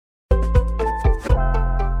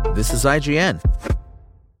This is IGN.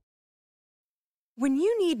 When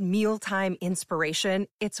you need mealtime inspiration,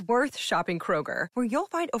 it's worth shopping Kroger, where you'll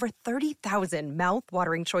find over 30,000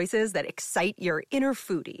 mouth-watering choices that excite your inner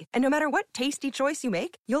foodie. And no matter what tasty choice you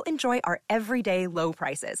make, you'll enjoy our everyday low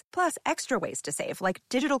prices, plus extra ways to save, like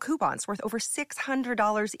digital coupons worth over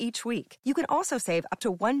 $600 each week. You can also save up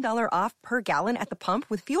to $1 off per gallon at the pump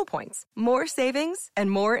with fuel points. More savings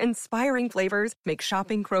and more inspiring flavors make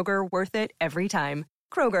shopping Kroger worth it every time.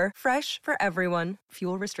 Kroger, fresh for everyone.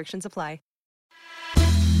 Fuel restrictions apply.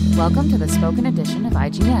 Welcome to the spoken edition of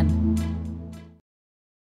IGN.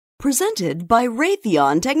 Presented by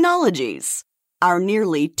Raytheon Technologies. Our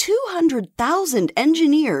nearly 200,000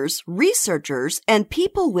 engineers, researchers, and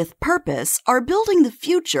people with purpose are building the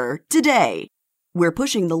future today. We're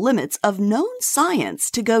pushing the limits of known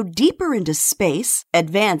science to go deeper into space,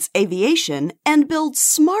 advance aviation, and build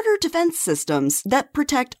smarter defense systems that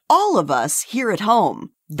protect all of us here at home.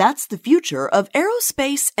 That's the future of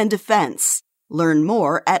aerospace and defense. Learn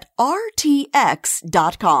more at rtx.com.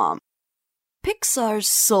 Pixar's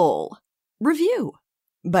Soul. Review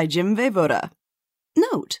by Jim Vejvoda.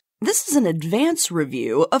 Note, this is an advance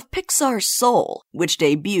review of Pixar's Soul, which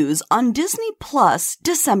debuts on Disney Plus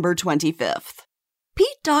December 25th. Pete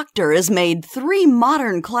Docter has made 3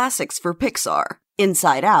 modern classics for Pixar,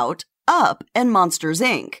 Inside Out, Up, and Monsters,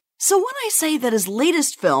 Inc. So when I say that his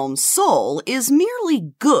latest film, Soul, is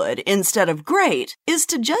merely good instead of great, is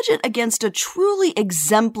to judge it against a truly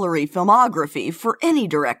exemplary filmography for any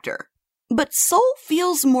director. But Soul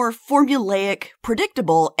feels more formulaic,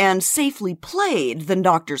 predictable, and safely played than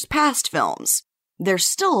Docter's past films. There's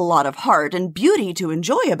still a lot of heart and beauty to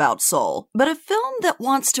enjoy about Soul, but a film that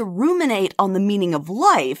wants to ruminate on the meaning of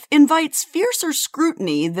life invites fiercer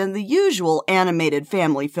scrutiny than the usual animated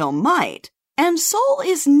family film might. And Soul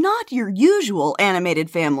is not your usual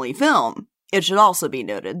animated family film. It should also be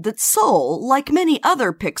noted that Soul, like many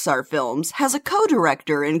other Pixar films, has a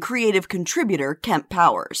co-director and creative contributor, Kemp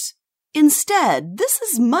Powers. Instead, this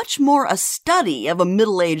is much more a study of a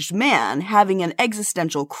middle-aged man having an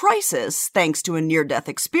existential crisis thanks to a near-death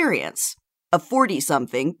experience. A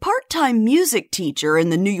 40-something, part-time music teacher in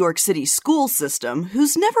the New York City school system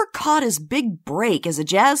who's never caught his big break as a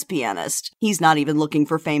jazz pianist. He's not even looking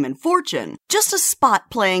for fame and fortune, just a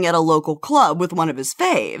spot playing at a local club with one of his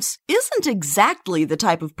faves, isn't exactly the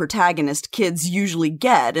type of protagonist kids usually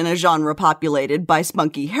get in a genre populated by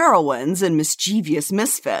spunky heroines and mischievous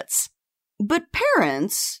misfits. But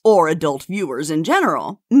parents, or adult viewers in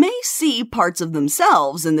general, may see parts of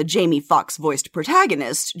themselves in the Jamie Foxx-voiced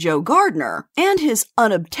protagonist, Joe Gardner, and his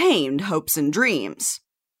unobtained hopes and dreams.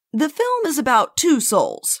 The film is about 2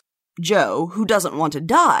 souls, Joe, who doesn't want to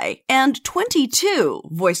die, and 22,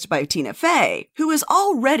 voiced by Tina Fey, who is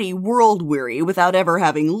already world-weary without ever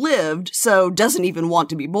having lived, so doesn't even want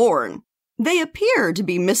to be born. They appear to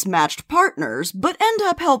be mismatched partners, but end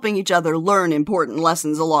up helping each other learn important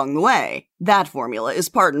lessons along the way. That formula is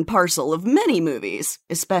part and parcel of many movies,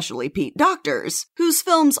 especially Pete Docter's, whose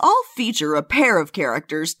films all feature a pair of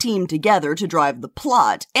characters teamed together to drive the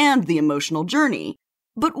plot and the emotional journey.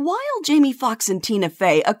 But while Jamie Foxx and Tina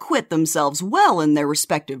Fey acquit themselves well in their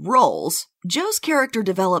respective roles, Joe's character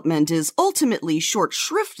development is ultimately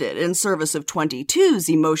short-shrifted in service of 22's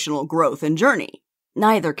emotional growth and journey.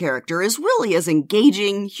 Neither character is really as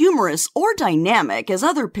engaging, humorous, or dynamic as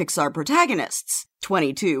other Pixar protagonists.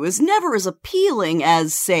 22 is never as appealing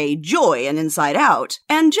as, say, Joy in Inside Out,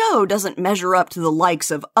 and Joe doesn't measure up to the likes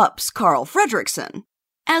of Up's Carl Fredricksen.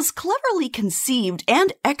 As cleverly conceived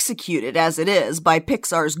and executed as it is by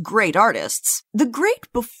Pixar's great artists, The Great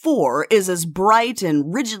Before is as bright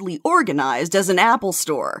and rigidly organized as an Apple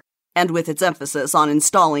store. And with its emphasis on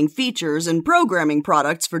installing features and programming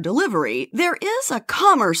products for delivery, there is a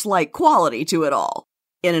commerce-like quality to it all.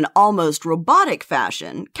 In an almost robotic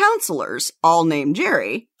fashion, counselors, all named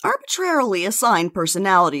Jerry, arbitrarily assign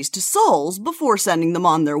personalities to souls before sending them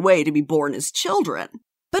on their way to be born as children.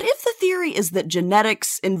 But if the theory is that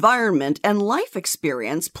genetics, environment, and life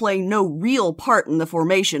experience play no real part in the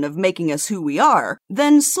formation of making us who we are,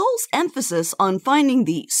 then Soul's emphasis on finding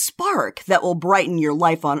the spark that will brighten your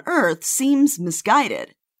life on Earth seems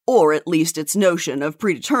misguided. Or at least its notion of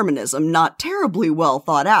predeterminism not terribly well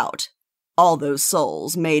thought out. All those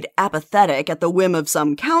souls, made apathetic at the whim of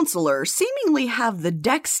some counselor, seemingly have the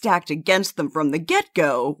deck stacked against them from the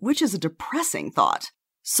get-go, which is a depressing thought.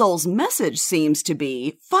 Soul's message seems to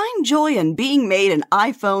be, find joy in being made an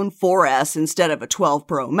iPhone 4S instead of a 12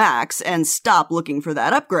 Pro Max, and stop looking for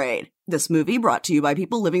that upgrade. This movie brought to you by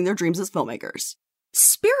people living their dreams as filmmakers.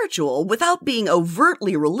 Spiritual without being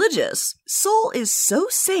overtly religious, Soul is so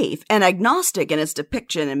safe and agnostic in its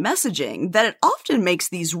depiction and messaging that it often makes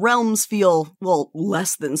these realms feel, well,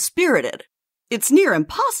 less than spirited. It's near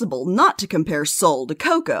impossible not to compare Soul to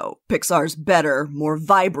Coco, Pixar's better, more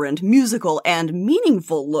vibrant, musical, and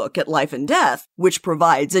meaningful look at life and death, which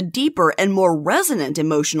provides a deeper and more resonant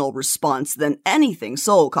emotional response than anything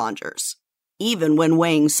Soul conjures. Even when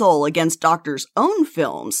weighing Soul against Doctor's own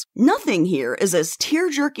films, nothing here is as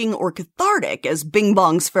tear-jerking or cathartic as Bing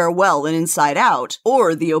Bong's farewell in Inside Out,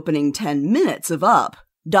 or the opening 10 minutes of Up.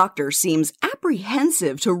 Doctor seems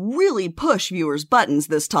apprehensive to really push viewers' buttons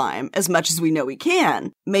this time, as much as we know he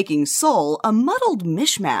can, making Soul a muddled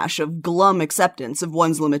mishmash of glum acceptance of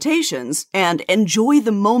one's limitations and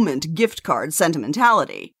enjoy-the-moment gift card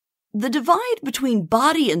sentimentality. The divide between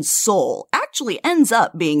body and soul actually ends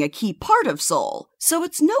up being a key part of Soul, so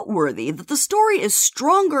it's noteworthy that the story is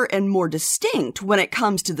stronger and more distinct when it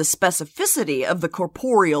comes to the specificity of the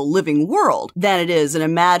corporeal living world than it is in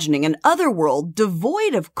imagining an otherworld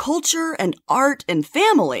devoid of culture and art and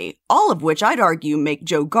family, all of which I'd argue make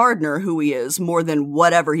Joe Gardner who he is more than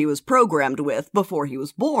whatever he was programmed with before he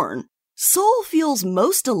was born. Soul feels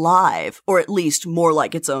most alive, or at least more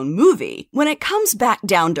like its own movie, when it comes back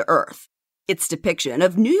down to earth. Its depiction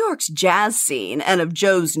of New York's jazz scene and of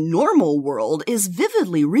Joe's normal world is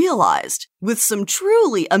vividly realized, with some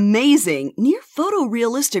truly amazing,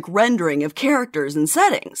 near-photorealistic rendering of characters and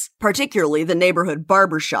settings, particularly the neighborhood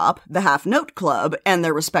barbershop, the half-note club, and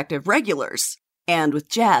their respective regulars. And with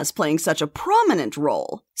jazz playing such a prominent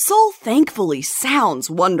role, Soul thankfully sounds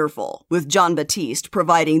wonderful, with Jon Batiste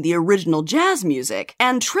providing the original jazz music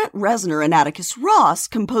and Trent Reznor and Atticus Ross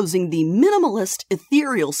composing the minimalist,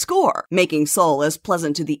 ethereal score, making Soul as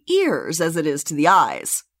pleasant to the ears as it is to the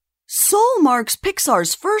eyes. Soul marks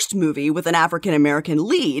Pixar's first movie with an African-American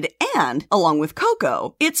lead and, along with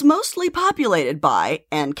Coco, it's mostly populated by,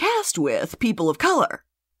 and cast with, people of color.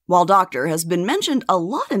 While Doctor has been mentioned a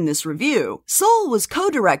lot in this review, Soul was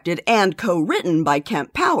co-directed and co-written by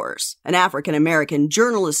Kemp Powers, an African-American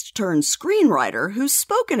journalist-turned-screenwriter who's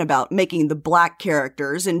spoken about making the black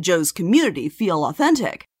characters in Joe's community feel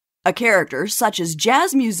authentic. A character such as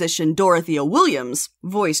jazz musician Dorothea Williams,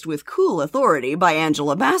 voiced with cool authority by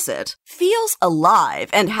Angela Bassett, feels alive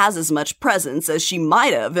and has as much presence as she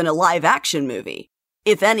might have in a live-action movie.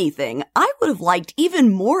 If anything, I would have liked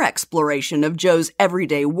even more exploration of Joe's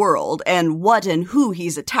everyday world and what and who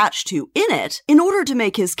he's attached to in it in order to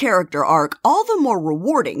make his character arc all the more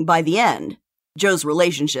rewarding by the end. Joe's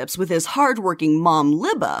relationships with his hardworking mom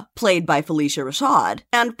Libba, played by Felicia Rashad,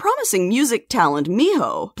 and promising music talent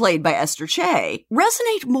Miho, played by Esther Che,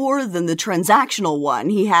 resonate more than the transactional one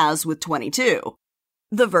he has with 22.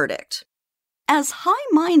 The verdict. As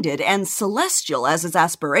high-minded and celestial as its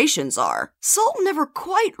aspirations are, Soul never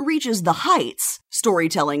quite reaches the heights,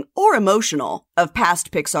 storytelling or emotional, of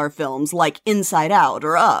past Pixar films like Inside Out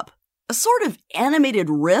or Up. A sort of animated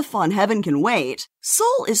riff on Heaven Can Wait,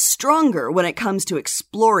 Soul is stronger when it comes to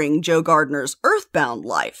exploring Joe Gardner's earthbound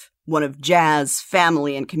life, one of jazz,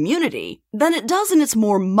 family, and community, than it does in its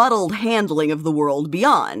more muddled handling of the world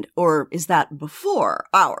beyond, or is that before,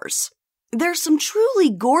 ours. There's some truly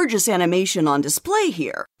gorgeous animation on display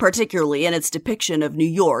here, particularly in its depiction of New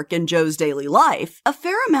York and Joe's daily life, a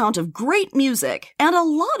fair amount of great music, and a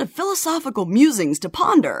lot of philosophical musings to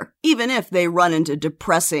ponder, even if they run into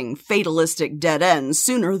depressing, fatalistic dead ends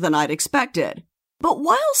sooner than I'd expected. But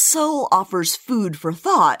while Soul offers food for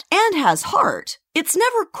thought and has heart, it's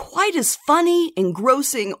never quite as funny,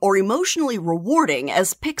 engrossing, or emotionally rewarding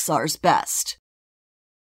as Pixar's best.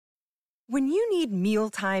 When you need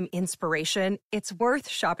mealtime inspiration, it's worth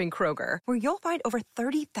shopping Kroger, where you'll find over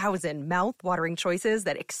 30,000 mouth-watering choices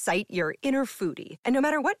that excite your inner foodie. And no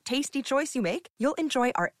matter what tasty choice you make, you'll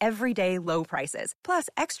enjoy our everyday low prices, plus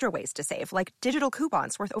extra ways to save, like digital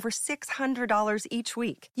coupons worth over $600 each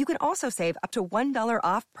week. You can also save up to $1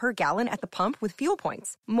 off per gallon at the pump with fuel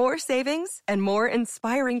points. More savings and more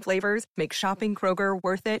inspiring flavors make shopping Kroger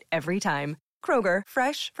worth it every time. Kroger,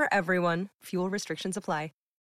 fresh for everyone. Fuel restrictions apply.